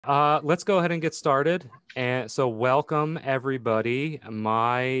Let's go ahead and get started. And so welcome everybody.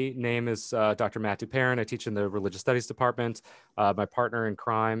 My name is Dr. Matt Duperon. I teach in the Religious Studies Department. My partner in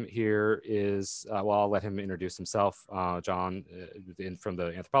crime here is, well, I'll let him introduce himself, John, from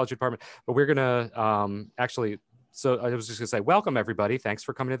the Anthropology Department. But we're gonna so I was just gonna say, welcome everybody. Thanks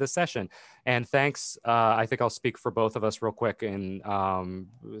for coming to this session. And thanks, I think I'll speak for both of us real quick in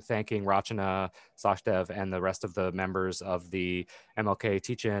thanking Rachana, Sachdev, and the rest of the members of the MLK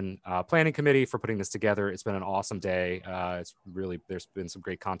Teach-In Planning Committee for putting this together. It's been an awesome day. There's been some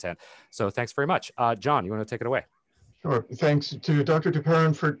great content. So thanks very much. John, you want to take it away? Sure. Thanks to Dr.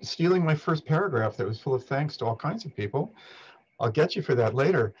 Duperon for stealing my first paragraph that was full of thanks to all kinds of people. I'll get you for that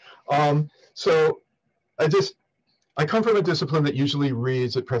later. So I come from a discipline that usually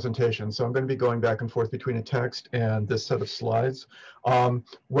reads at presentations, so I'm going to be going back and forth between a text and this set of slides.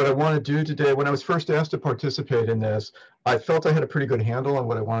 What I want to do today, when I was first asked to participate in this, I felt I had a pretty good handle on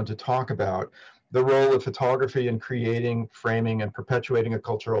what I wanted to talk about: the role of photography in creating, framing, and perpetuating a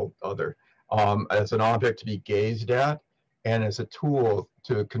cultural other as an object to be gazed at and as a tool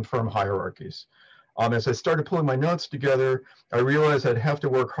to confirm hierarchies. As I started pulling my notes together, I realized I'd have to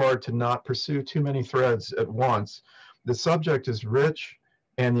work hard to not pursue too many threads at once. The subject is rich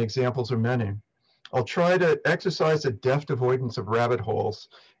and the examples are many. I'll try to exercise a deft avoidance of rabbit holes.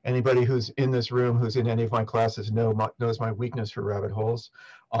 Anybody who's in this room, who's in any of my classes, knows my weakness for rabbit holes.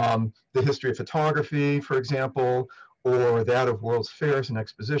 The history of photography, for example, or that of World's Fairs and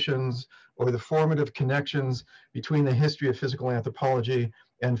Expositions, or the formative connections between the history of physical anthropology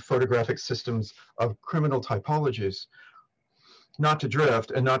and photographic systems of criminal typologies. Not to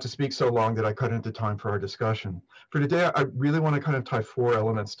drift and not to speak so long that I cut into time for our discussion. For today, I really want to kind of tie four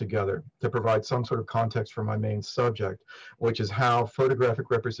elements together to provide some sort of context for my main subject, which is how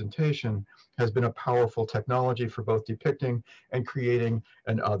photographic representation has been a powerful technology for both depicting and creating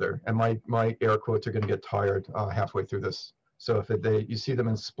an other. And my air quotes are going to get tired halfway through this. So if you see them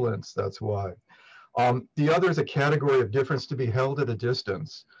in splints, that's why. The other is a category of difference to be held at a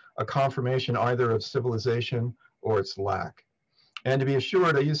distance, a confirmation either of civilization or its lack. And to be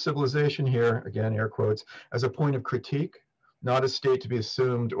assured, I use civilization here, again, air quotes, as a point of critique, not a state to be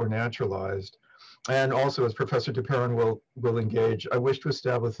assumed or naturalized. And also, as Professor Duperon will engage, I wish to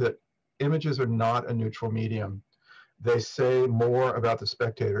establish that images are not a neutral medium. They say more about the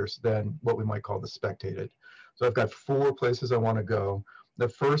spectators than what we might call the spectated. So I've got four places I want to go. The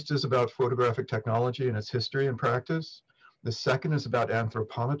first is about photographic technology and its history and practice. The second is about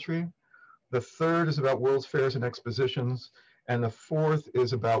anthropometry. The third is about World's Fairs and Expositions. And the fourth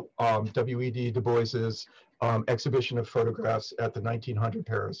is about W.E.D. Du Bois's exhibition of photographs at the 1900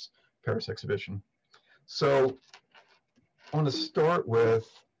 Paris exhibition. So I want to start with,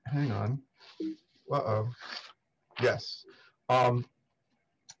 hang on, yes.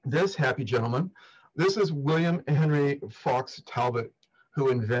 This happy gentleman, this is William Henry Fox Talbot, who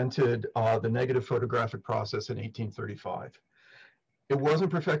invented the negative photographic process in 1835. It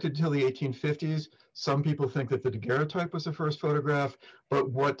wasn't perfected until the 1850s. Some people think that the daguerreotype was the first photograph, but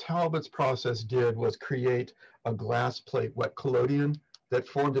what Talbot's process did was create a glass plate, wet collodion, that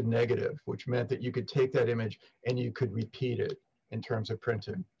formed a negative, which meant that you could take that image and you could repeat it in terms of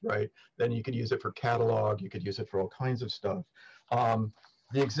printing, right? Then you could use it for catalog, you could use it for all kinds of stuff.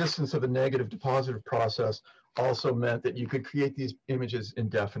 The existence of a negative depositive process also meant that you could create these images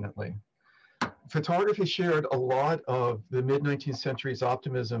indefinitely. Photography shared a lot of the mid-19th century's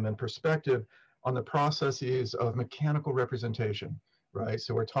optimism and perspective on the processes of mechanical representation, right?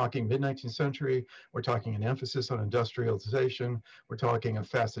 So we're talking mid-19th century, we're talking an emphasis on industrialization, we're talking a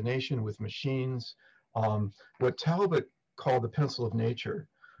fascination with machines. What Talbot called the pencil of nature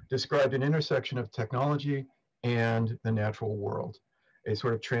described an intersection of technology and the natural world, a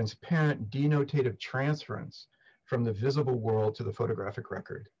sort of transparent denotative transference from the visible world to the photographic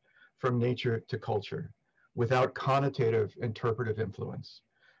record, from nature to culture, without connotative interpretive influence.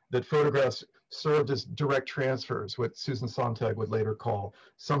 That photographs served as direct transfers, what Susan Sontag would later call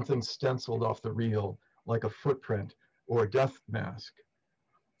something stenciled off the reel, like a footprint or a death mask.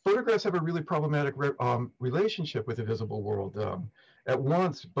 Photographs have a really problematic relationship with the visible world. At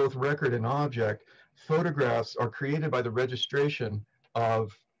once, both record and object, photographs are created by the registration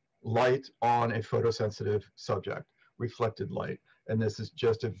of light on a photosensitive subject, reflected light. And this is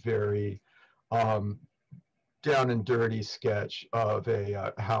just a very down and dirty sketch of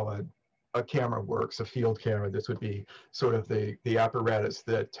how a camera works, a field camera. This would be sort of the apparatus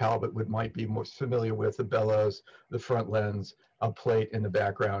that Talbot might be most familiar with, the bellows, the front lens, a plate in the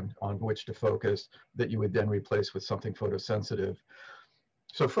background on which to focus that you would then replace with something photosensitive.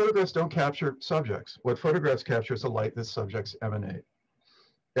 So photographs don't capture subjects. What photographs capture is the light that subjects emanate.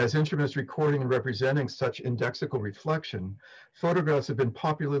 As instruments recording and representing such indexical reflection, photographs have been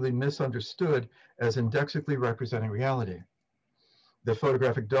popularly misunderstood as indexically representing reality. The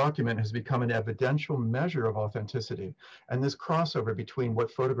photographic document has become an evidential measure of authenticity, and this crossover between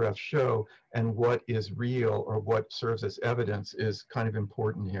what photographs show and what is real or what serves as evidence is kind of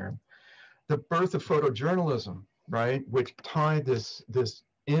important here. The birth of photojournalism, right, which tied this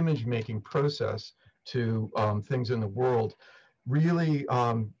image-making process to things in the world, really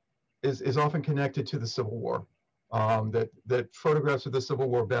is often connected to the Civil War. That photographs of the Civil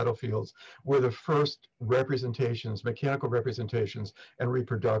War battlefields were the first representations, mechanical representations and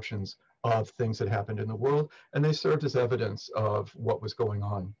reproductions of things that happened in the world, and they served as evidence of what was going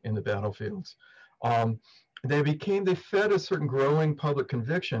on in the battlefields. They fed a certain growing public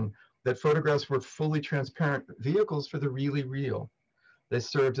conviction that photographs were fully transparent vehicles for the really real. They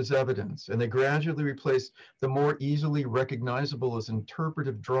served as evidence, and they gradually replaced the more easily recognizable as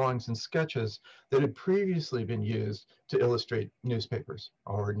interpretive drawings and sketches that had previously been used to illustrate newspapers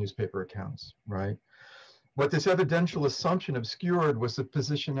or newspaper accounts, right? What this evidential assumption obscured was the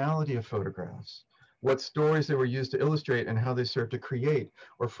positionality of photographs, what stories they were used to illustrate and how they served to create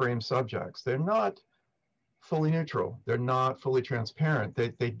or frame subjects. They're not fully neutral. They're not fully transparent.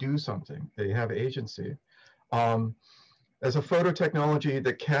 They do something. They have agency. As a photo technology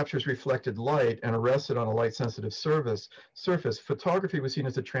that captures reflected light and arrests it on a light-sensitive surface, photography was seen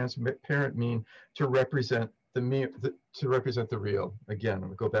as a transparent mean to represent the real. Again,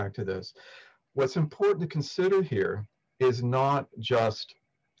 we'll go back to this. What's important to consider here is not just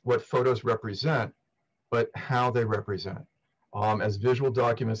what photos represent, but how they represent. As visual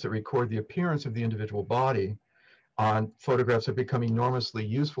documents that record the appearance of the individual body, photographs have become enormously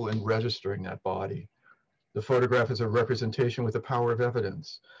useful in registering that body. The photograph is a representation with the power of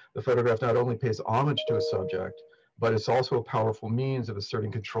evidence. The photograph not only pays homage to a subject, but it's also a powerful means of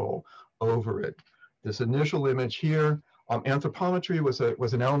asserting control over it. This initial image here, anthropometry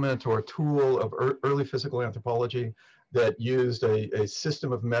was an element or a tool of early physical anthropology that used a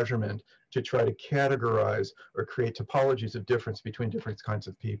system of measurement to try to categorize or create topologies of difference between different kinds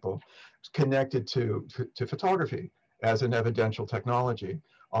of people. It's connected to photography as an evidential technology.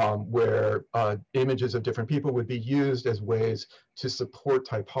 Where images of different people would be used as ways to support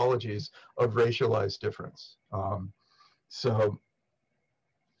typologies of racialized difference. So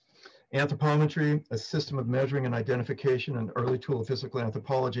anthropometry, a system of measuring and identification, an early tool of physical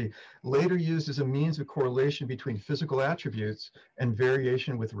anthropology, later used as a means of correlation between physical attributes and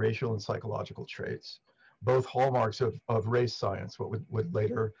variation with racial and psychological traits, both hallmarks of race science, what would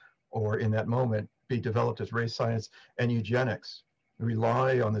later, or in that moment, be developed as race science and eugenics.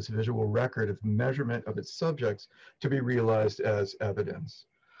 Rely on this visual record of measurement of its subjects to be realized as evidence.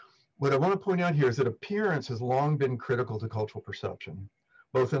 What I want to point out here is that appearance has long been critical to cultural perception,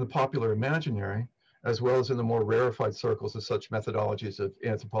 both in the popular imaginary, as well as in the more rarefied circles of such methodologies of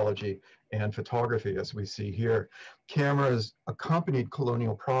anthropology and photography, as we see here. Cameras accompanied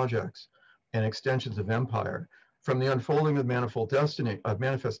colonial projects and extensions of empire, from the unfolding of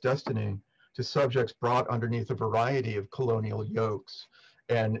manifest destiny to subjects brought underneath a variety of colonial yokes.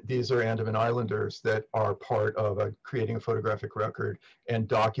 And these are Andaman Islanders that are part of creating a photographic record and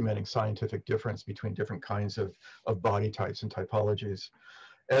documenting scientific difference between different kinds of body types and typologies.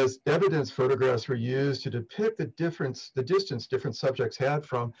 As evidence, photographs were used to depict the distance different subjects had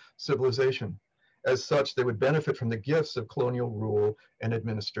from civilization. As such, they would benefit from the gifts of colonial rule and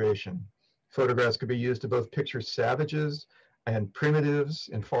administration. Photographs could be used to both picture savages and primitives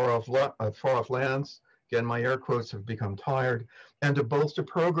in far-off lands. Again, my air quotes have become tired. And to bolster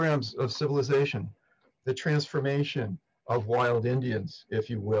programs of civilization, the transformation of wild Indians, if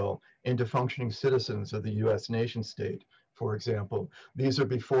you will, into functioning citizens of the US nation state, for example. These are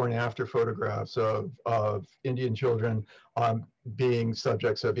before and after photographs of Indian children being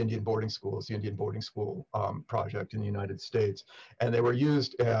subjects of Indian boarding schools, the Indian boarding school project in the United States. And they were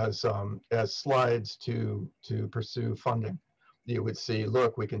used as slides to pursue funding. You would see,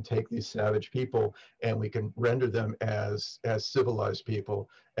 look, we can take these savage people and we can render them as civilized people,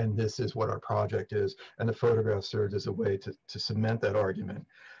 and this is what our project is. And the photograph served as a way to cement that argument.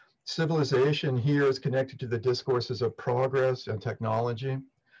 Civilization here is connected to the discourses of progress and technology,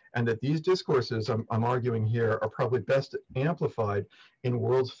 and that these discourses, I'm arguing here, are probably best amplified in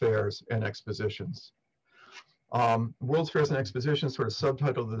World's Fairs and expositions. World's Fairs and expositions, sort of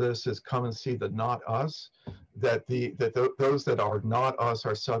subtitle to this is "Come and See the Not Us," that those that are not us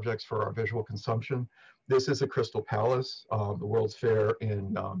are subjects for our visual consumption. This is a Crystal Palace, the World's Fair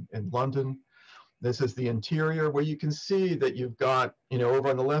in London. This is the interior, where you can see that you've got, you know, over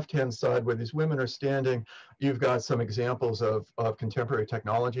on the left-hand side where these women are standing, you've got some examples of contemporary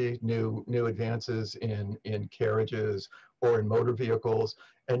technology, new advances in carriages or in motor vehicles.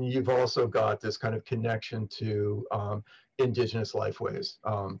 And you've also got this kind of connection to indigenous lifeways,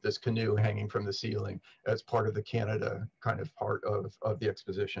 this canoe hanging from the ceiling as part of the Canada kind of part of the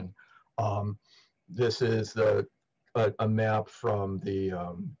exposition. This is a map from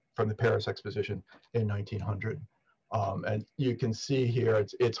the Paris exposition in 1900. And you can see here,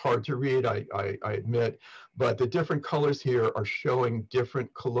 it's hard to read, I admit, but the different colors here are showing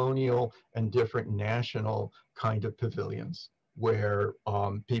different colonial and different national kind of pavilions, where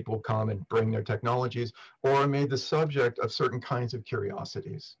people come and bring their technologies or are made the subject of certain kinds of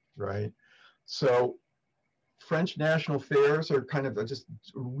curiosities, right? So French national fairs are kind of just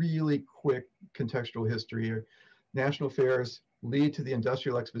really quick contextual history here. National fairs lead to the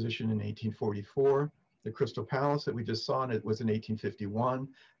Industrial Exposition in 1844. The Crystal Palace that we just saw it was in 1851.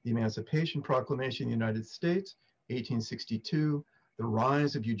 The Emancipation Proclamation in the United States, 1862. The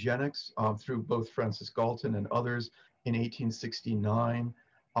rise of eugenics through both Francis Galton and others in 1869.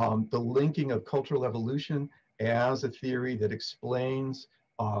 The linking of cultural evolution as a theory that explains,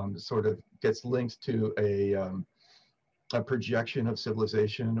 sort of gets linked to a projection of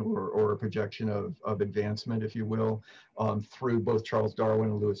civilization or a projection of advancement, if you will, through both Charles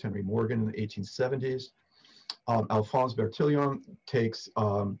Darwin and Lewis Henry Morgan in the 1870s. Alphonse Bertillon takes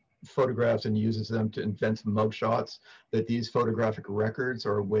photographs and uses them to invent mugshots, that these photographic records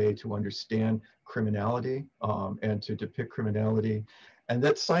are a way to understand criminality and to depict criminality. And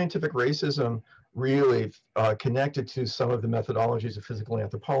that scientific racism really connected to some of the methodologies of physical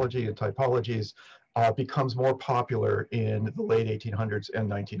anthropology and typologies becomes more popular in the late 1800s and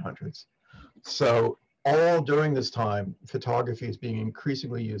 1900s. So all during this time, photography is being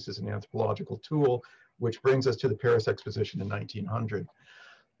increasingly used as an anthropological tool, which brings us to the Paris Exposition in 1900.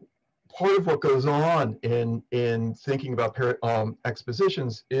 Part of what goes on in thinking about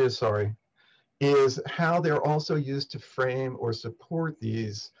expositions is how they're also used to frame or support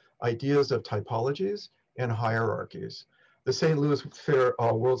these ideas of typologies and hierarchies. The St. Louis Fair,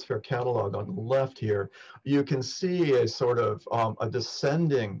 World's Fair catalog on the left here, you can see a sort of a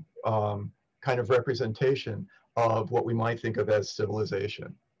descending kind of representation of what we might think of as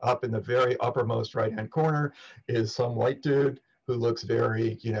civilization. Up in the very uppermost right-hand corner is some white dude who looks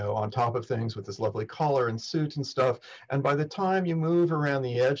very, you know, on top of things with this lovely collar and suit and stuff. And by the time you move around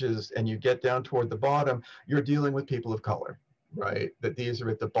the edges and you get down toward the bottom, you're dealing with people of color, right? That these are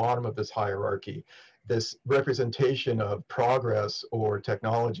at the bottom of this hierarchy. This representation of progress or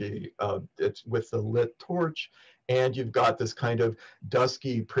technology, it's with the lit torch, and you've got this kind of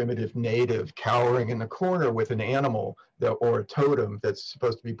dusky primitive native cowering in the corner with an animal or a totem that's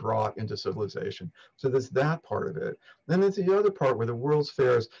supposed to be brought into civilization. So there's that part of it. Then there's the other part where the World's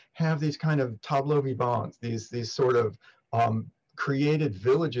Fairs have these kind of tableaux vivants, these sort of created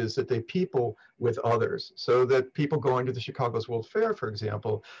villages that they people with others, so that people going to the Chicago's World Fair, for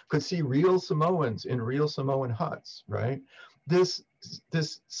example, could see real Samoans in real Samoan huts, right? This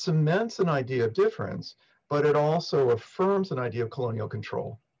cements an idea of difference, but it also affirms an idea of colonial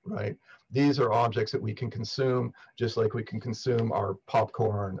control, right? These are objects that we can consume, just like we can consume our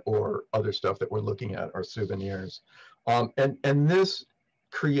popcorn or other stuff that we're looking at, our souvenirs. And this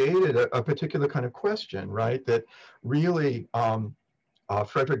created a particular kind of question, right? That really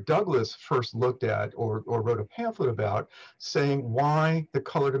Frederick Douglass first looked at or wrote a pamphlet about, saying why the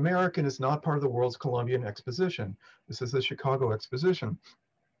colored American is not part of the World's Columbian Exposition. This is the Chicago Exposition.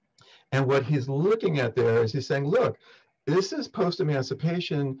 And what he's looking at there is he's saying, look, this is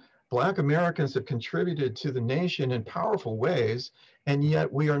post-emancipation. Black Americans have contributed to the nation in powerful ways, and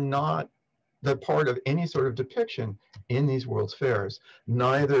yet we are not the part of any sort of depiction in these World's Fairs,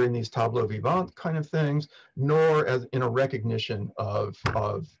 neither in these tableaux vivants kind of things, nor as in a recognition of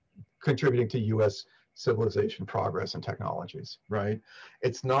contributing to US civilization progress and technologies, right?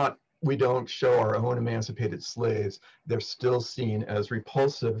 It's not, we don't show our own emancipated slaves. They're still seen as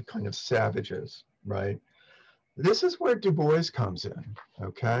repulsive kind of savages, right? This is where Du Bois comes in,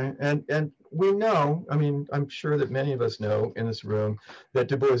 okay? And we know, I mean, I'm sure that many of us know in this room that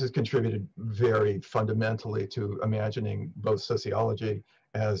Du Bois has contributed very fundamentally to imagining both sociology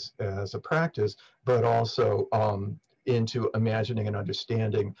as a practice, but also into imagining and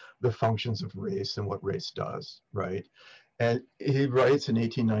understanding the functions of race and what race does, right? And he writes in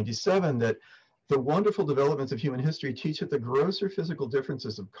 1897 that the wonderful developments of human history teach that the grosser physical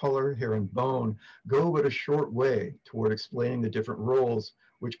differences of color, hair, and bone go but a short way toward explaining the different roles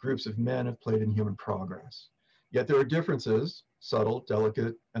which groups of men have played in human progress. Yet there are differences, subtle,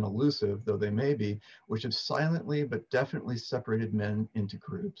 delicate, and elusive though they may be, which have silently but definitely separated men into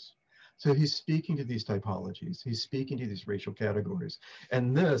groups. So he's speaking to these typologies, he's speaking to these racial categories.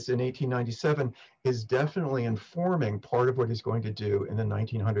 And this, in 1897, is definitely informing part of what he's going to do in the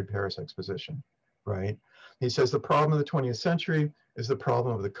 1900 Paris Exposition, right? He says the problem of the 20th century is the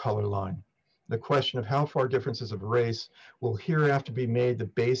problem of the color line. The question of how far differences of race will hereafter be made the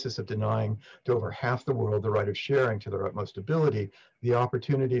basis of denying to over half the world the right of sharing to their utmost ability the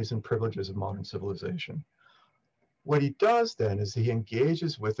opportunities and privileges of modern civilization. What he does then is he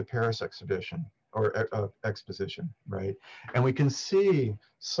engages with the Paris exhibition or exposition, right? And we can see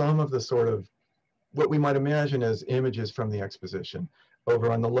some of the sort of what we might imagine as images from the exposition.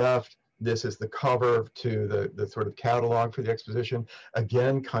 Over on the left, this is the cover to the sort of catalog for the exposition.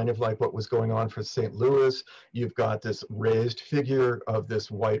 Again, kind of like what was going on for St. Louis. You've got this raised figure of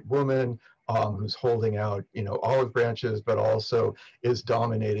this white woman who's holding out, you know, olive branches, but also is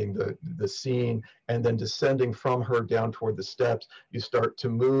dominating the scene. And then descending from her down toward the steps, you start to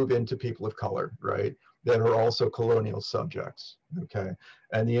move into people of color, right? That are also colonial subjects, okay?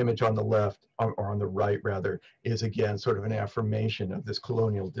 And the image on the left, or on the right rather, is again sort of an affirmation of this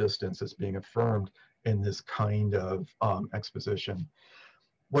colonial distance that's being affirmed in this kind of exposition.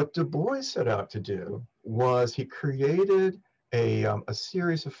 What Du Bois set out to do was he created a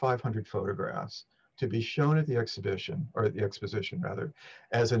series of 500 photographs to be shown at the exhibition, or at the exposition rather,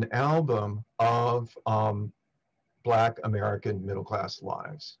 as an album of Black American middle-class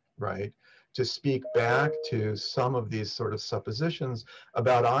lives, right? To speak back to some of these sort of suppositions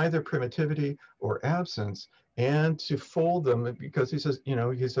about either primitivity or absence, and to fold them, because he says, you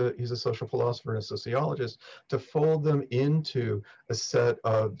know, he's a social philosopher and a sociologist, to fold them into a set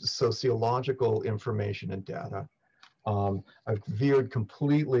of sociological information and data. I've veered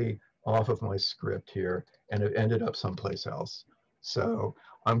completely off of my script here and have ended up someplace else. So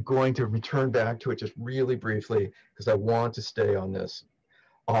I'm going to return back to it just really briefly because I want to stay on this.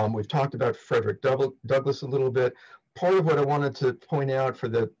 We've talked about Frederick Douglass a little bit. Part of what I wanted to point out for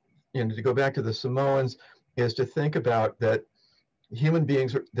the, you know, to go back to the Samoans is to think about that human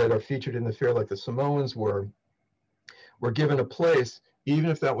beings that are featured in the fair, like the Samoans were given a place, even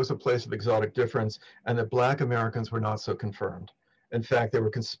if that was a place of exotic difference, and that Black Americans were not so confirmed. In fact, they were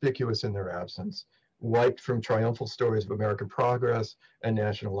conspicuous in their absence, wiped from triumphal stories of American progress and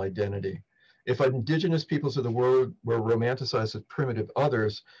national identity. If indigenous peoples of the world were romanticized as primitive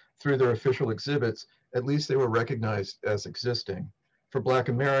others through their official exhibits, at least they were recognized as existing. For Black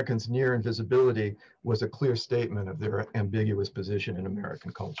Americans, near invisibility was a clear statement of their ambiguous position in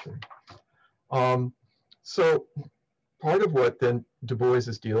American culture. So part of what then Du Bois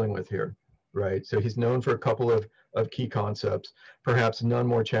is dealing with here, right? So he's known for a couple of key concepts, perhaps none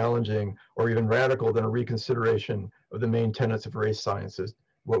more challenging or even radical than a reconsideration of the main tenets of race sciences,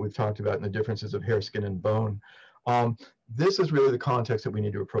 what we've talked about in the differences of hair, skin, and bone. This is really the context that we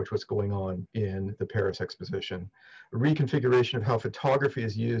need to approach what's going on in the Paris Exposition. A reconfiguration of how photography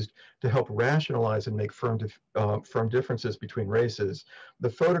is used to help rationalize and make firm differences between races. The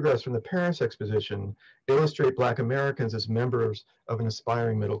photographs from the Paris Exposition illustrate Black Americans as members of an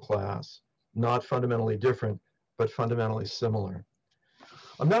aspiring middle class, not fundamentally different, but fundamentally similar.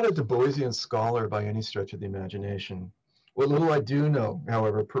 I'm not a Du Boisian scholar by any stretch of the imagination. What little I do know,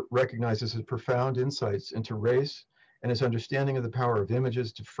 however, recognizes his profound insights into race and his understanding of the power of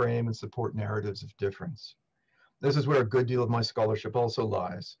images to frame and support narratives of difference. This is where a good deal of my scholarship also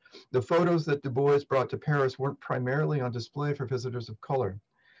lies. The photos that Du Bois brought to Paris weren't primarily on display for visitors of color.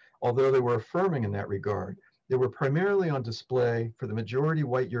 Although they were affirming in that regard, they were primarily on display for the majority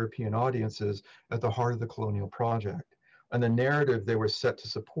white European audiences at the heart of the colonial project. And the narrative they were set to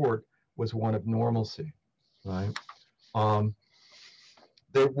support was one of normalcy, right?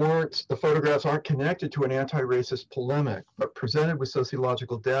 The photographs aren't connected to an anti-racist polemic, but presented with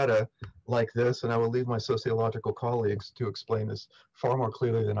sociological data like this, and I will leave my sociological colleagues to explain this far more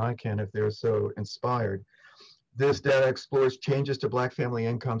clearly than I can if they're so inspired. This data explores changes to Black family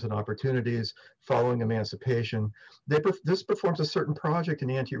incomes and opportunities following emancipation. This performs a certain project in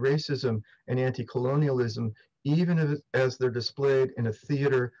anti-racism and anti-colonialism, even as they're displayed in a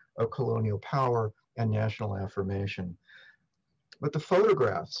theater of colonial power and national affirmation. But the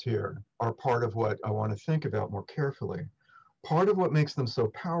photographs here are part of what I want to think about more carefully. Part of what makes them so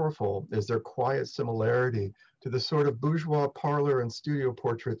powerful is their quiet similarity to the sort of bourgeois parlor and studio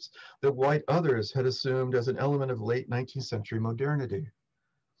portraits that white others had assumed as an element of late 19th century modernity.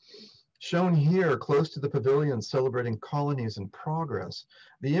 Shown here, close to the pavilion celebrating colonies and progress,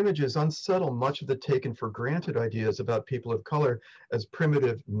 the images unsettle much of the taken for granted ideas about people of color as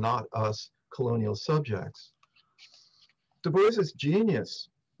primitive, not us, colonial subjects. Du Bois's genius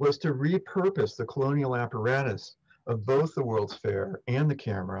was to repurpose the colonial apparatus of both the World's Fair and the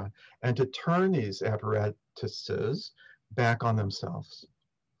camera, and to turn these apparatuses back on themselves.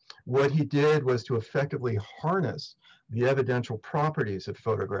 What he did was to effectively harness the evidential properties of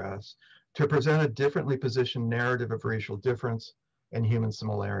photographs to present a differently positioned narrative of racial difference and human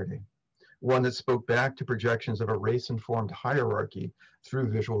similarity, one that spoke back to projections of a race-informed hierarchy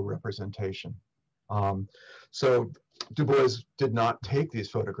through visual representation. So Du Bois did not take these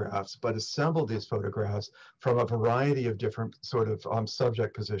photographs, but assembled these photographs from a variety of different sort of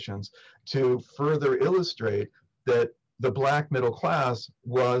subject positions to further illustrate that the Black middle class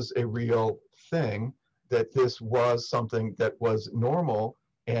was a real thing, that this was something that was normal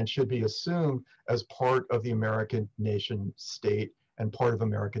and should be assumed as part of the American nation state and part of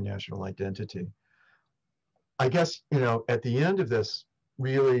American national identity. I guess, you know, at the end of this,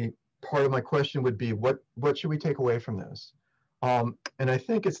 really part of my question would be, what should we take away from this? And I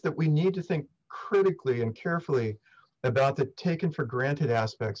think it's that we need to think critically and carefully about the taken for granted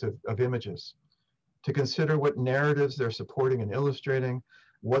aspects of images, to consider what narratives they're supporting and illustrating,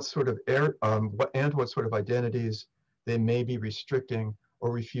 what sort of what sort of identities they may be restricting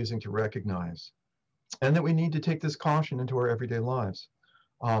or refusing to recognize. And that we need to take this caution into our everyday lives,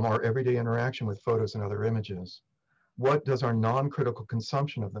 our everyday interaction with photos and other images. What does our non-critical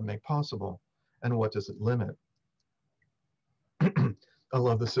consumption of them make possible? And what does it limit? I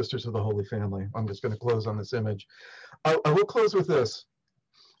love the Sisters of the Holy Family. I'm just going to close on this image. I will close with this.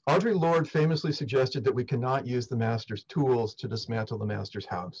 Audre Lorde famously suggested that we cannot use the master's tools to dismantle the master's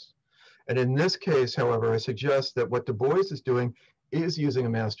house. And in this case, however, I suggest that what Du Bois is doing is using a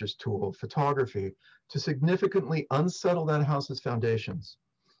master's tool, photography, to significantly unsettle that house's foundations,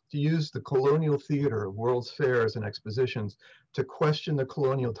 to use the colonial theater of World's Fairs and expositions to question the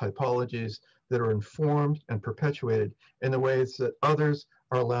colonial typologies that are informed and perpetuated in the ways that others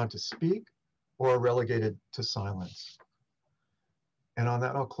are allowed to speak or are relegated to silence. And on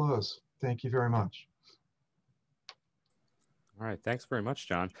that, I'll close. Thank you very much. All right, thanks very much,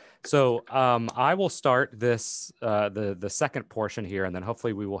 John. So I will start this the second portion here, and then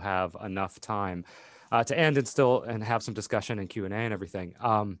hopefully we will have enough time to end and have some discussion and Q&A and everything.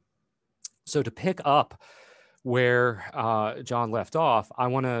 So to pick up where John left off, I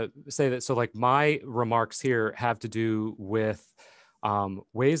want to say that, so like my remarks here have to do with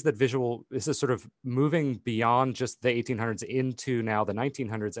ways that this is sort of moving beyond just the 1800s into now the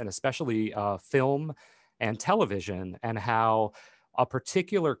 1900s, and especially film and television, and how a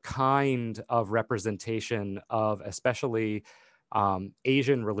particular kind of representation of especially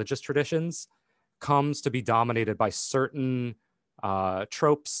Asian religious traditions comes to be dominated by certain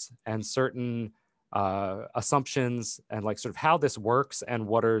tropes and certain assumptions, and like sort of how this works and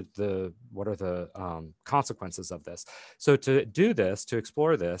what are the consequences of this. So to do this, to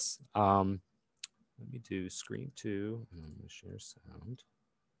explore this, let me do screen 2 and share sound.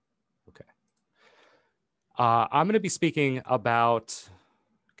 Okay. I'm going to be speaking about,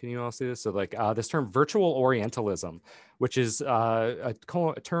 can you all see this? So like this term virtual Orientalism, which is a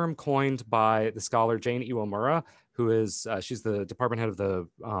term coined by the scholar Jane Iwamura, who is, she's the department head of the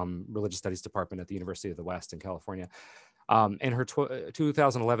Religious Studies Department at the University of the West in California. In her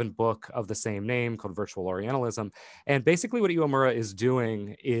 2011 book of the same name called Virtual Orientalism. And basically what Iwamura is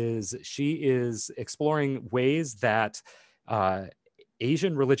doing is she is exploring ways that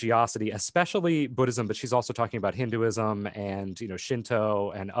Asian religiosity, especially Buddhism, but she's also talking about Hinduism and, you know, Shinto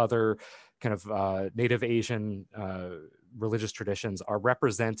and other kind of native Asian religious traditions are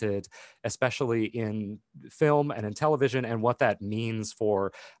represented, especially in film and in television, and what that means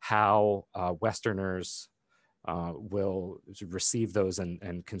for how Westerners will receive those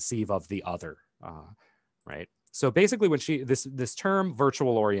and conceive of the other, right? So basically, when this term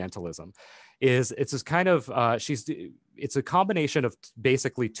virtual Orientalism it's this kind of it's a combination of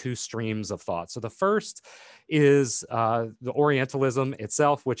basically two streams of thought. So the first is the Orientalism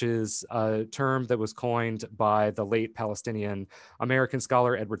itself, which is a term that was coined by the late Palestinian American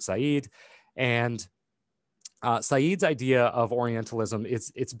scholar Edward Said. And Said's idea of Orientalism,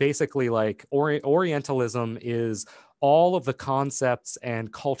 it's basically like Orientalism is all of the concepts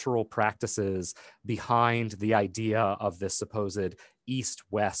and cultural practices behind the idea of this supposed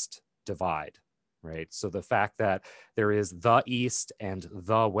East-West divide, right? So the fact that there is the East and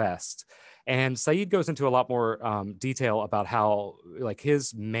the West. And Said goes into a lot more detail about how, like,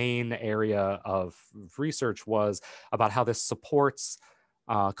 his main area of research was about how this supports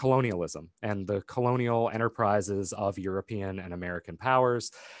colonialism and the colonial enterprises of European and American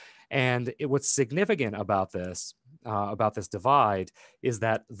powers. And what's significant about this divide is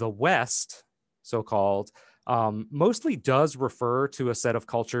that the West, so-called, mostly does refer to a set of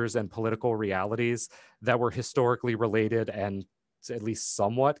cultures and political realities that were historically related and at least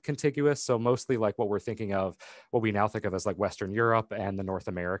somewhat contiguous. So mostly like what we're thinking of, what we now think of as like Western Europe and the North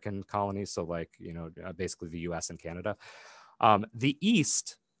American colonies. So like, you know, basically the US and Canada. The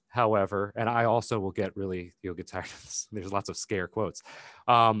East, however, and I also will get really, you'll get tired of this. There's lots of scare quotes.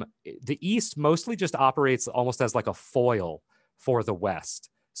 The East mostly just operates almost as like a foil for the West.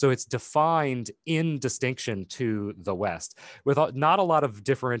 So it's defined in distinction to the West, with not a lot of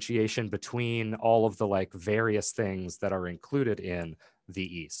differentiation between all of the like various things that are included in the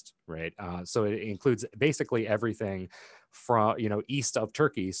East, right? So it includes basically everything from, you know, east of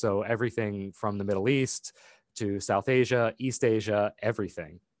Turkey. So everything from the Middle East to South Asia, East Asia,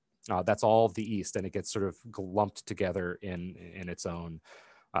 everything. That's all the East, and it gets sort of lumped together in its own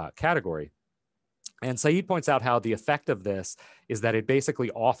category. And Said points out how the effect of this is that it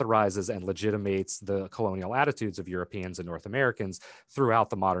basically authorizes and legitimates the colonial attitudes of Europeans and North Americans throughout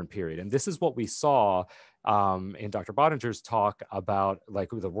the modern period. And this is what we saw in Dr. Bodinger's talk about like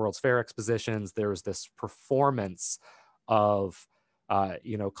the World's Fair expositions. There was this performance of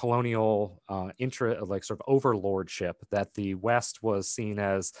you know, colonial like sort of overlordship that the West was seen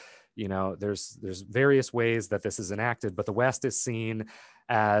as, you know, there's various ways that this is enacted, but the West is seen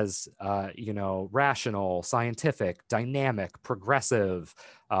as, you know, rational, scientific, dynamic, progressive,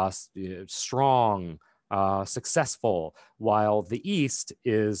 strong, successful, while the East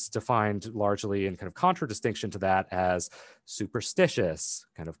is defined largely in kind of contradistinction to that as superstitious,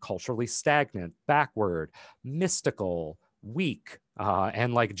 kind of culturally stagnant, backward, mystical, weak,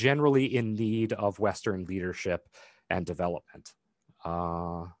 and like generally in need of Western leadership and development.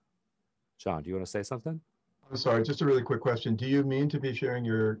 John, do you want to say something? I'm sorry, just a really quick question. Do you mean to be sharing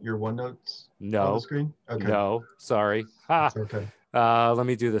your OneNotes on the No, screen? Okay. no, sorry. Ha. It's okay. Let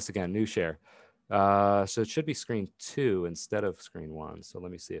me do this again, new share. So it should be screen 2 instead of screen 1. So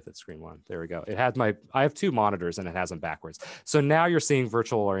let me see if it's screen 1. There we go. It had I have 2 monitors and it has them backwards. So now you're seeing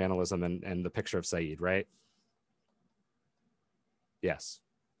virtual Orientalism and the picture of Said, right? Yes.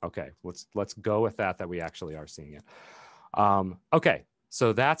 Okay. Let's go with that we actually are seeing it. Okay.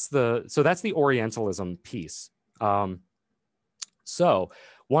 So that's the Orientalism piece. So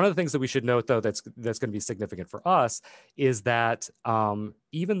one of the things that we should note, though, that's going to be significant for us is that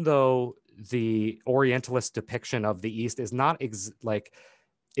even though the Orientalist depiction of the East is not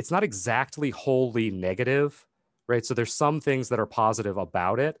it's not exactly wholly negative, right? So there's some things that are positive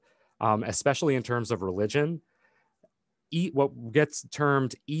about it, especially in terms of religion. What gets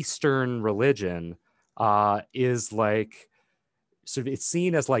termed Eastern religion is like sort of, it's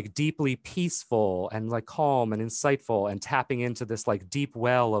seen as like deeply peaceful and like calm and insightful and tapping into this like deep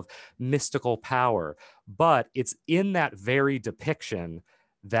well of mystical power. But it's in that very depiction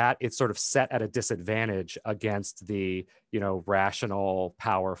that it's sort of set at a disadvantage against the, you know, rational,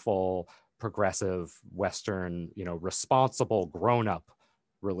 powerful, progressive, Western, you know, responsible, grown-up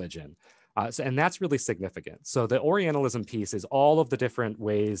religion. And that's really significant. So the Orientalism piece is all of the different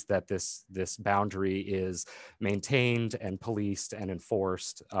ways that this boundary is maintained and policed and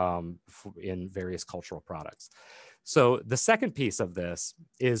enforced in various cultural products. So the second piece of this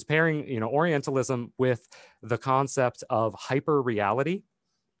is pairing, you know, Orientalism with the concept of hyperreality.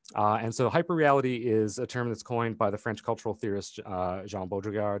 And so hyperreality is a term that's coined by the French cultural theorist Jean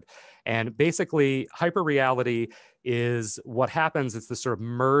Baudrillard. And basically, hyperreality is what happens. It's the sort of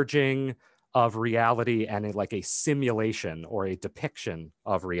merging of reality and like a simulation or a depiction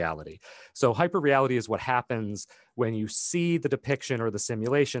of reality. So hyperreality is what happens when you see the depiction or the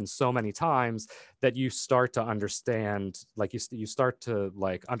simulation so many times that you start to understand, like you start to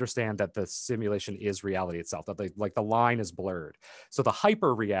like understand that the simulation is reality itself, that like the line is blurred. So the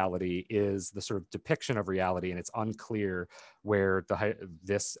hyperreality is the sort of depiction of reality, and it's unclear where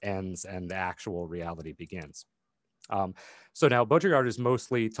this ends and the actual reality begins. So now Baudrillard is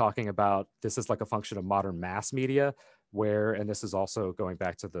mostly talking about this is like a function of modern mass media, where, and this is also going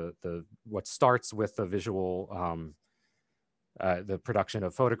back to the what starts with the visual, the production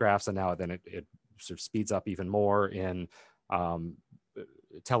of photographs, and now then it sort of speeds up even more in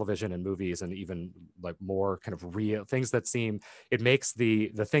television and movies, and even like more kind of real things that seem, it makes the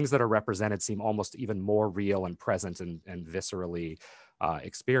things that are represented seem almost even more real and present and viscerally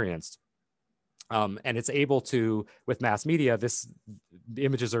experienced. And it's able to, with mass media, the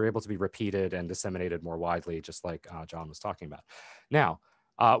images are able to be repeated and disseminated more widely, just like John was talking about. Now,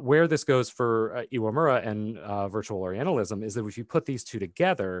 Where this goes for Iwamura and virtual Orientalism is that if you put these two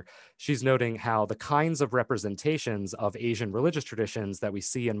together, she's noting how the kinds of representations of Asian religious traditions that we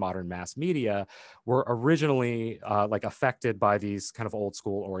see in modern mass media were originally like affected by these kind of old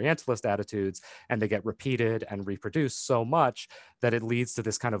school Orientalist attitudes, and they get repeated and reproduced so much that it leads to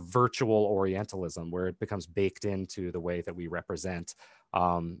this kind of virtual Orientalism where it becomes baked into the way that we represent,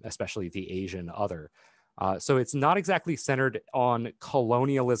 especially the Asian other. So it's not exactly centered on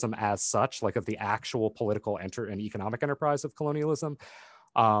colonialism as such, like of the actual political and economic enterprise of colonialism,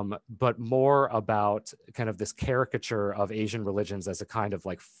 but more about kind of this caricature of Asian religions as a kind of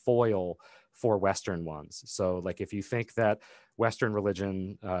like foil for Western ones. So like if you think that Western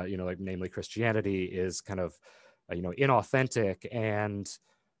religion, like namely Christianity, is kind of, inauthentic and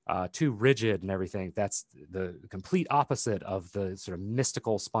too rigid and everything, that's the complete opposite of the sort of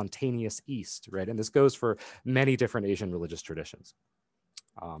mystical, spontaneous East, right? And this goes for many different Asian religious traditions.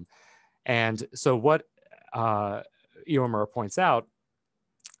 And so what Iwamura points out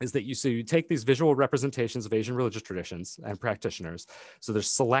is that you take these visual representations of Asian religious traditions and practitioners. So they're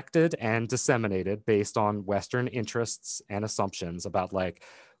selected and disseminated based on Western interests and assumptions about like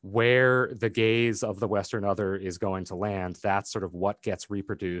where the gaze of the Western other is going to land. That's sort of what gets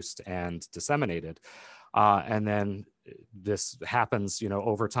reproduced and disseminated. And then this happens,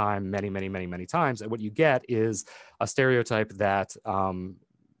 over time, many times. And what you get is a stereotype that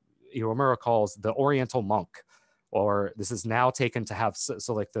Iwamura calls the Oriental monk, or this is now taken to have,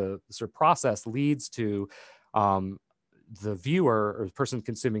 so like the sort of process leads to the viewer or the person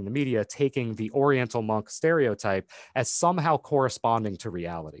consuming the media taking the Oriental monk stereotype as somehow corresponding to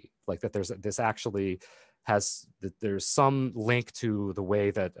reality, like that there's some link to the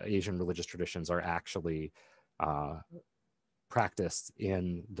way that Asian religious traditions are actually practiced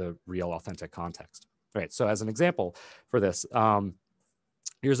in the real authentic context. Right. So as an example for this,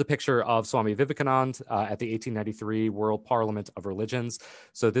 here's a picture of Swami Vivekananda at the 1893 World Parliament of Religions.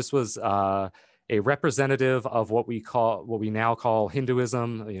 So this was a representative of what we now call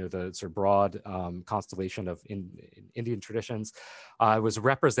Hinduism, the sort of broad constellation of Indian traditions. I was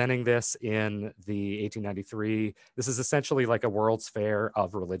representing this in the 1893. This is essentially like a World's Fair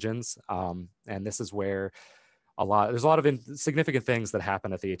of religions, and this is where there's a lot of significant things that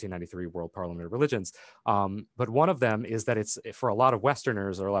happen at the 1893 World Parliament of Religions. But one of them is that it's, for a lot of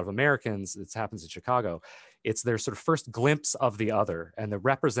Westerners or a lot of Americans, it happens in Chicago, it's their sort of first glimpse of the other, and the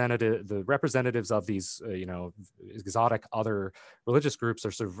representatives of these, exotic other religious groups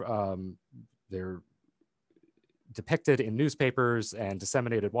are sort of, they're depicted in newspapers and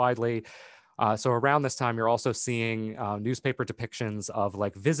disseminated widely. So around this time, you're also seeing newspaper depictions of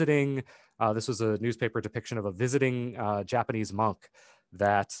like visiting. This was a newspaper depiction of a visiting Japanese monk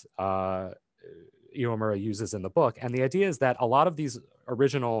that Iwamura uses in the book. And the idea is that a lot of these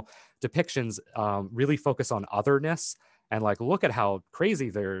original depictions really focus on otherness and like, look at how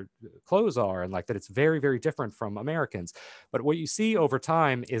crazy their clothes are, and like that it's very, very different from Americans. But what you see over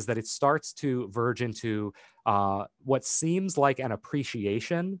time is that it starts to verge into what seems like an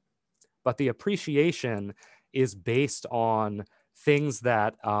appreciation, but the appreciation is based on things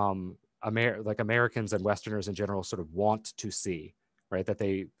that Americans and Westerners in general sort of want to see, right?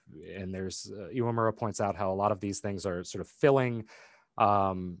 Iwamura points out how a lot of these things are sort of filling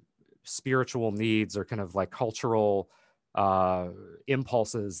spiritual needs or kind of like cultural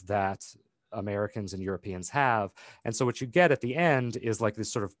impulses that Americans and Europeans have. And so what you get at the end is like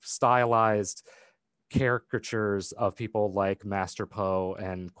this sort of stylized caricatures of people like Master Po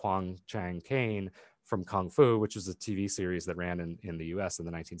and Kwang Chang Caine from Kung Fu, which was a TV series that ran in the US in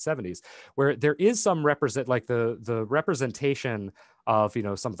the 1970s, where there is some the representation of,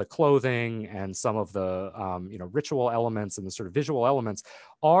 some of the clothing and some of the, ritual elements and the sort of visual elements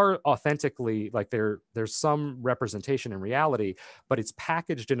are authentically, like there's some representation in reality, but it's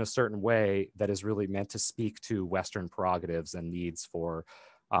packaged in a certain way that is really meant to speak to Western prerogatives and needs for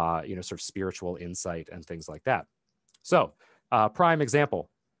sort of spiritual insight and things like that. So prime example,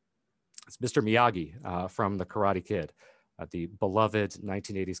 it's Mr. Miyagi from The Karate Kid, the beloved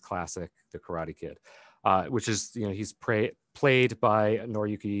 1980s classic, The Karate Kid, which is, he's played by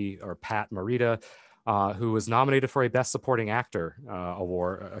Noriyuki or Pat Morita, who was nominated for a Best Supporting Actor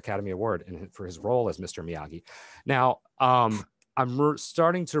Academy Award for his role as Mr. Miyagi. Now, I'm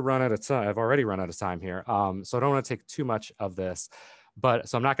starting to run out of time. I've already run out of time here, so I don't want to take too much of this.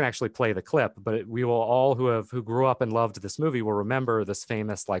 So I'm not going to actually play the clip, but we will all who grew up and loved this movie will remember this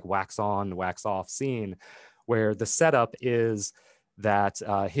famous like wax on, wax off scene where the setup is that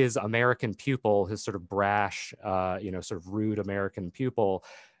his American pupil, his sort of brash, sort of rude American pupil,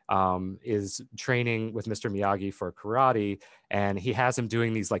 is training with Mr. Miyagi for karate, and he has him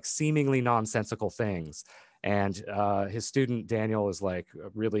doing these like seemingly nonsensical things. And his student Daniel is like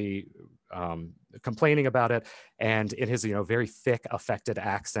really complaining about it. And in his, very thick, affected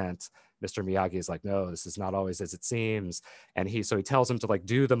accent, Mr. Miyagi is like, no, this is not always as it seems. And so he tells him to like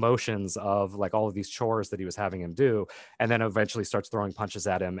do the motions of like all of these chores that he was having him do. And then eventually starts throwing punches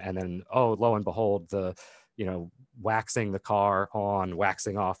at him. And then, oh, lo and behold, the, waxing the car on,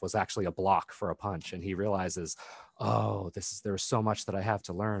 waxing off was actually a block for a punch. And he realizes, oh, there's so much that I have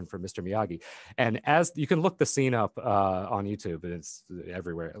to learn from Mr. Miyagi. And as you can look the scene up on YouTube, and it's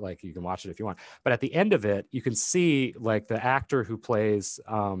everywhere, like you can watch it if you want. But at the end of it, you can see like the actor who plays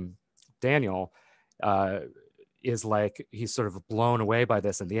Daniel is like, he's sort of blown away by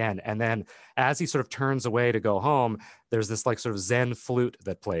this in the end. And then as he sort of turns away to go home, there's this like sort of Zen flute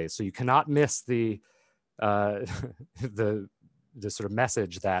that plays. So you cannot miss the sort of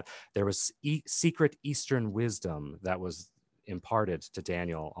message that there was secret Eastern wisdom that was imparted to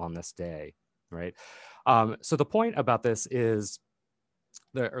Daniel on this day, right? So the point about this is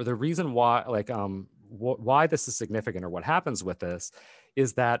the reason why, like, why this is significant, or what happens with this,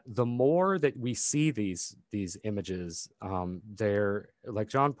 is that the more that we see these images, they're, like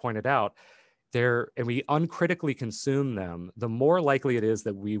John pointed out, and we uncritically consume them, the more likely it is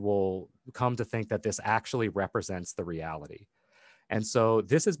that we will come to think that this actually represents the reality. And so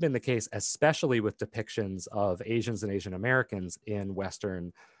this has been the case, especially with depictions of Asians and Asian Americans in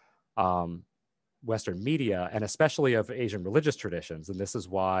Western media, and especially of Asian religious traditions. And this is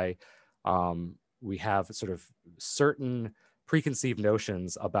why we have sort of certain preconceived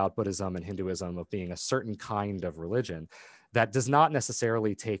notions about Buddhism and Hinduism of being a certain kind of religion that does not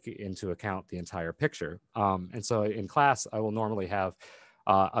necessarily take into account the entire picture. And so in class, I will normally have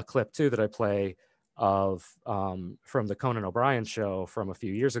a clip too that I play of from the Conan O'Brien show from a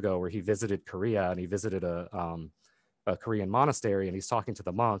few years ago, where he visited Korea, and he visited a Korean monastery, and he's talking to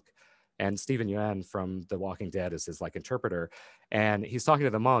the monk, and Stephen Yuen from The Walking Dead is his like interpreter. And he's talking to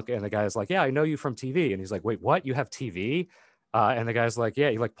the monk, and the guy is like, yeah, I know you from TV. And he's like, wait, what? You have TV? And the guy's like,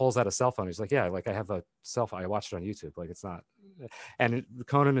 yeah, he like pulls out a cell phone. He's like, yeah, like I have a cell phone. I watched it on YouTube. Like it's not. And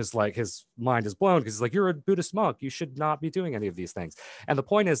Conan is like, his mind is blown because he's like, you're a Buddhist monk. You should not be doing any of these things. And the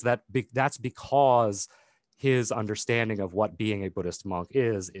point is that that's because his understanding of what being a Buddhist monk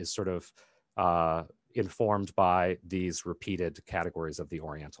is sort of informed by these repeated categories of the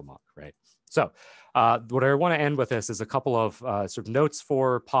Oriental monk, right? So what I want to end with this is a couple of sort of notes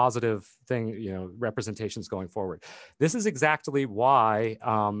for positive representations going forward. This is exactly why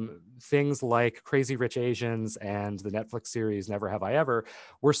things like Crazy Rich Asians and the Netflix series Never Have I Ever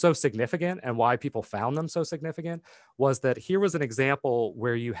were so significant, and why people found them so significant was that here was an example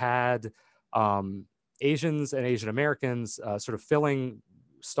where you had Asians and Asian Americans sort of filling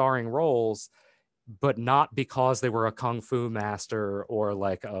starring roles, but not because they were a kung fu master or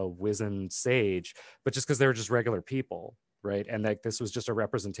like a wizened sage, but just because they were just regular people, right? And like this was just a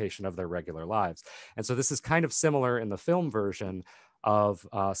representation of their regular lives. And so this is kind of similar in the film version of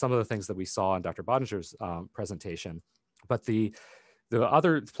some of the things that we saw in Dr. Bodinger's presentation. But the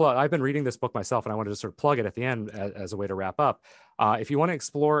other plug, I've been reading this book myself, and I wanted to sort of plug it at the end as a way to wrap up. If you want to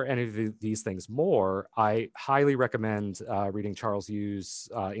explore any of these things more, I highly recommend reading Charles Yu's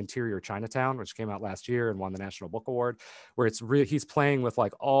Interior Chinatown, which came out last year and won the National Book Award, where he's playing with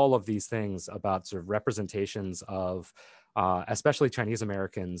like all of these things about sort of representations of especially Chinese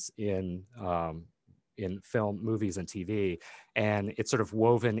Americans in film, movies, and TV. And it's sort of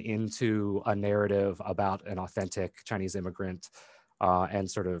woven into a narrative about an authentic Chinese immigrant and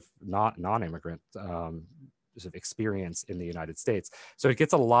sort of non-immigrant sort of experience in the United States. So it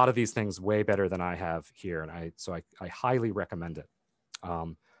gets a lot of these things way better than I have here. And I highly recommend it.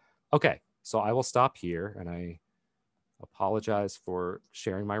 Okay, so I will stop here, and I apologize for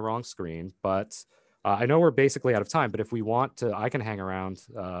sharing my wrong screen, but I know we're basically out of time, but if we want to, I can hang around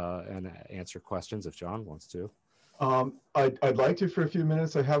and answer questions if John wants to. I'd like to for a few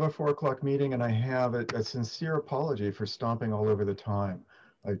minutes. I have a 4 o'clock meeting, and I have a sincere apology for stomping all over the time.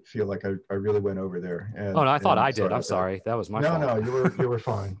 I feel like I really went over there. And, oh, no, I thought I did. I'm sorry. That was my fault. No, you were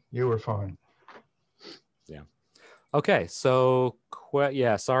fine. You were fine. Yeah. Okay. So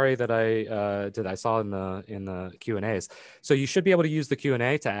yeah, sorry that I saw in the Q&As. So you should be able to use the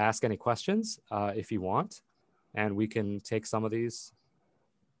Q&A to ask any questions if you want, and we can take some of these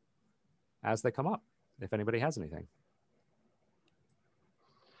as they come up, if anybody has anything.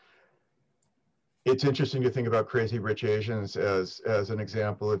 It's interesting to think about Crazy Rich Asians as an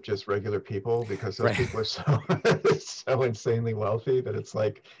example of just regular people, because those right. people are so insanely wealthy that it's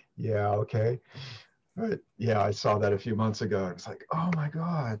like, yeah, okay. But yeah, I saw that a few months ago. I was like, oh my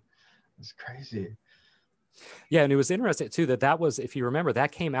God, it's crazy. Yeah, and it was interesting too that that was, if you remember,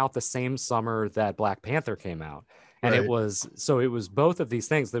 that came out the same summer that Black Panther came out. And it Right, was, so it was both of these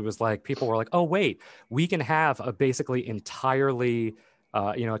things that was like, people were like, oh, wait, we can have a basically entirely,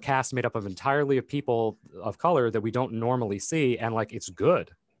 you know, a cast made up of entirely of people of color that we don't normally see. And like, it's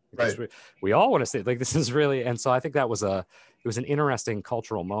good. Like, right. we all want to see, like, this is really, and so I think that was it was an interesting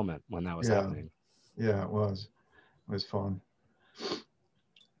cultural moment when that was Yeah, happening. yeah, it was. It was fun.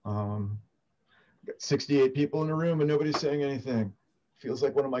 Um, got 68 people in the room and nobody's saying anything. Feels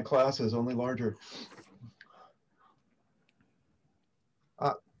like one of my classes, only larger.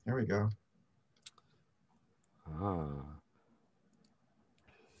 Ah, there we go. Ah.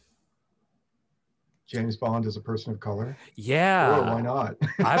 James Bond is a person of color. Sure, why Yeah. not?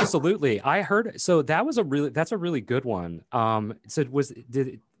 Absolutely. I heard, so that was a really, that's a really good one. So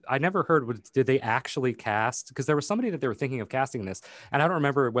I never heard, did they actually cast? Because there was somebody that they were thinking of casting this, and I don't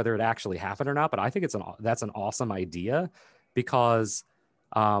remember whether it actually happened or not, but I think that's an awesome idea because,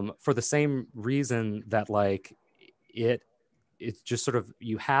 for the same reason that like it, it's just sort of,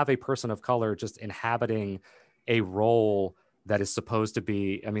 you have a person of color just inhabiting a role that is supposed to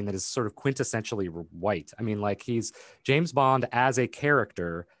be, I mean, that is sort of quintessentially white. I mean, like James Bond as a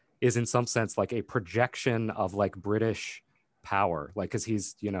character is in some sense like a projection of like British power, like, because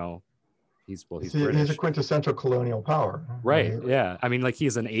he's, you know, he's He's a British. quintessential colonial power, Right. right? Yeah. I mean, like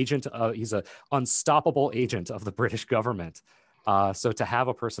he's an agent, he's a unstoppable agent of the British government. So to have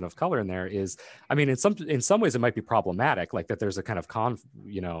a person of color in there is, I mean, in some ways it might be problematic, like that there's a kind of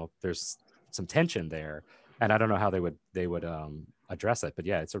you know, there's some tension there, and I don't know how they would address it, but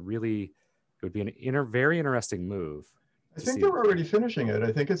yeah, it would be very interesting move I to think see. they're already finishing it.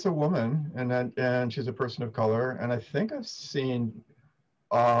 I think it's a woman, and she's a person of color. And I think I've seen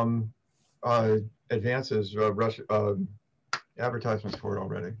um, uh, advances, advertisements for it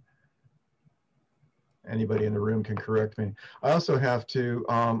already. Anybody in the room can correct me. I also have to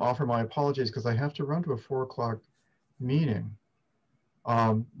offer my apologies because I have to run to a 4 o'clock meeting.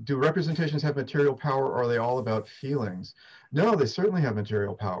 Do representations have material power, or are they all about feelings? No, they certainly have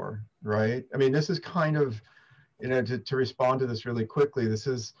material power, right? I mean, this is kind of, you know, to respond to this really quickly, this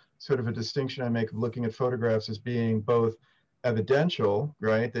is sort of a distinction I make of looking at photographs as being both evidential,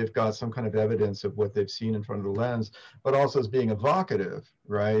 right? They've got some kind of evidence of what they've seen in front of the lens, but also as being evocative,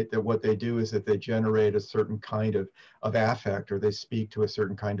 right? That what they do is that they generate a certain kind of affect, or they speak to a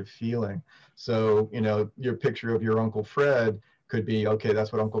certain kind of feeling. So, you know, your picture of your Uncle Fred could be, okay,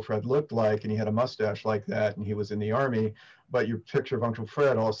 that's what Uncle Fred looked like, and he had a mustache like that, and he was in the army. But your picture of Uncle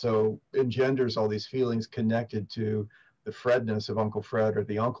Fred also engenders all these feelings connected to the Fredness of Uncle Fred, or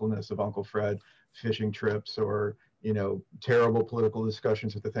the uncleness of Uncle Fred, fishing trips, or, you know, terrible political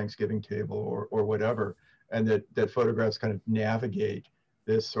discussions at the Thanksgiving table, or whatever. And that photographs kind of navigate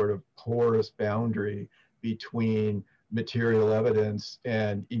this sort of porous boundary between material evidence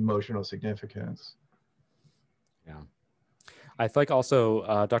and emotional significance. Yeah. I think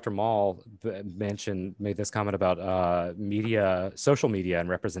also Dr. Mall made this comment about social media and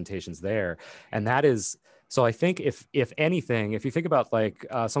representations there, and that is, so I think if anything, if you think about like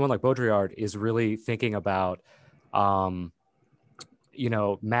someone like Baudrillard is really thinking about, um, you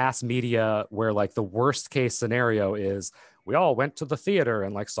know, mass media where like the worst case scenario is we all went to the theater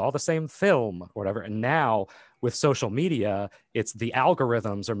and like saw the same film or whatever, and now with social media, it's the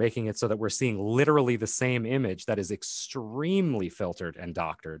algorithms are making it so that we're seeing literally the same image that is extremely filtered and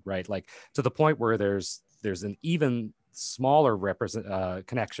doctored, right? Like to the point where there's an even smaller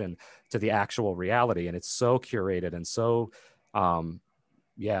connection to the actual reality, and it's so curated and so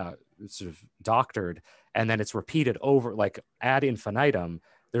yeah, sort of doctored, and then it's repeated over like ad infinitum.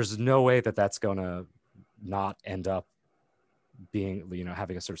 There's no way that that's going to not end up being, you know,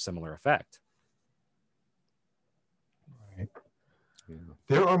 having a sort of similar effect. Right. Yeah.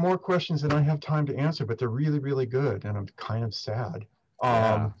 There are more questions than I have time to answer, but they're really, really good, and I'm kind of sad.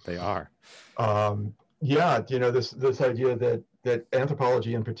 Yeah, Um, they are. yeah, you know, this idea that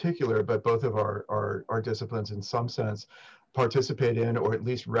anthropology in particular, but both of our disciplines in some sense, participate in, or at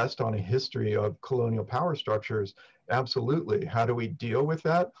least rest on, a history of colonial power structures. Absolutely. How do we deal with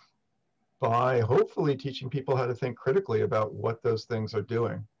that? By hopefully teaching people how to think critically about what those things are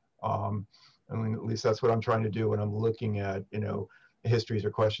doing. Um, I mean, at least that's what I'm trying to do when I'm looking at, you know, histories or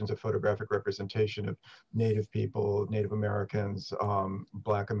questions of photographic representation of Native people, Native Americans,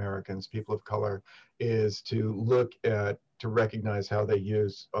 Black Americans, people of color, is to look at, to recognize how they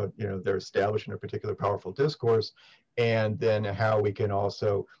use, you know, their establishment a particular powerful discourse, and then how we can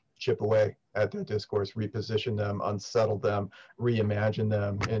also chip away at that discourse, reposition them, unsettle them, reimagine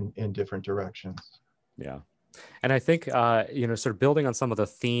them in different directions. Yeah. And I think, you know, sort of building on some of the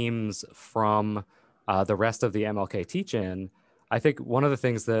themes from the rest of the MLK teach-in, I think one of the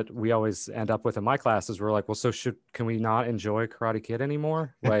things that we always end up with in my class is we're like, well, so can we not enjoy Karate Kid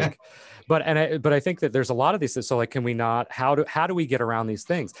anymore? Like, but I think that there's a lot of these. So like, can we not? How do we get around these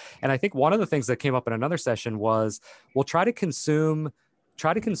things? And I think one of the things that came up in another session was we'll try to consume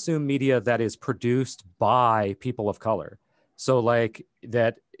media that is produced by people of color. So like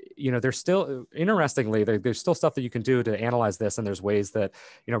that, you know, there's still, interestingly, there's still stuff that you can do to analyze this. And there's ways that,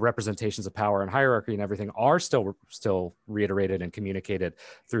 you know, representations of power and hierarchy and everything are still reiterated and communicated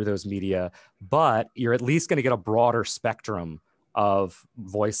through those media. But you're at least going to get a broader spectrum of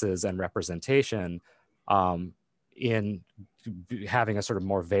voices and representation in having a sort of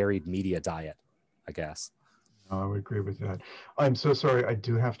more varied media diet, I guess. I would agree with that. I'm so sorry. I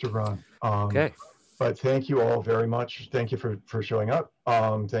do have to run. Okay. But thank you all very much. Thank you for showing up.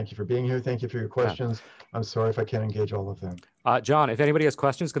 Thank you for being here. Thank you for your questions. Yeah. I'm sorry if I can't engage all of them. John, if anybody has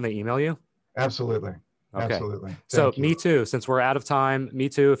questions, can they email you? Absolutely. Okay. Absolutely. So me too, since we're out of time, me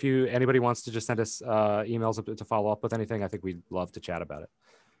too. If anybody wants to just send us emails to follow up with anything, I think we'd love to chat about it.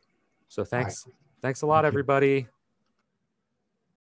 So thanks. Thanks a lot, everybody.